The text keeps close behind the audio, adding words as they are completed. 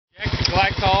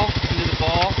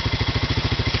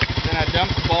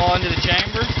ball into the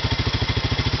chamber,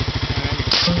 and then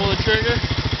you pull the trigger,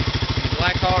 and the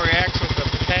glycol reacts with the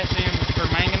potassium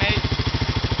permanganate,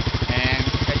 and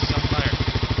catches on fire.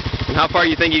 And how far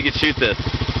do you think you could shoot this?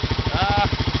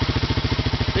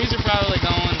 These are probably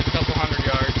going a couple hundred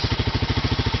yards,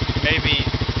 maybe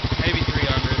 300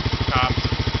 tops.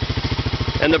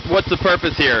 And what's the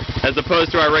purpose here, as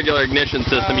opposed to our regular ignition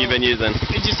system you've been using?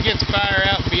 It just gets fire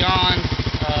out beyond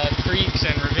creeks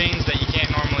and ravines that you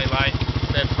can't normally light,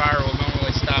 that fire will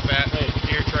normally stop at,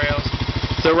 deer trails.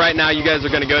 So right now you guys are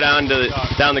going to go down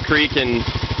the creek and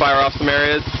fire off some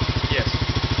areas? Yes,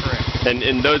 correct. And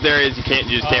in those areas you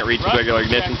just can't reach the regular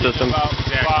ignition system?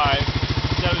 Exactly.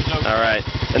 Alright.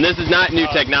 And this is not new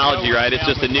technology, right? It's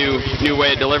just a new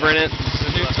way of delivering it? It's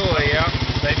a new toy, yeah.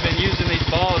 They've been using these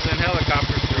balls in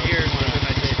helicopters for years, and then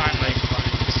they just finally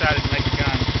decided to make a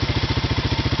gun.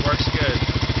 Works good.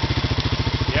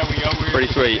 Yeah, we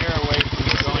Pretty sweet.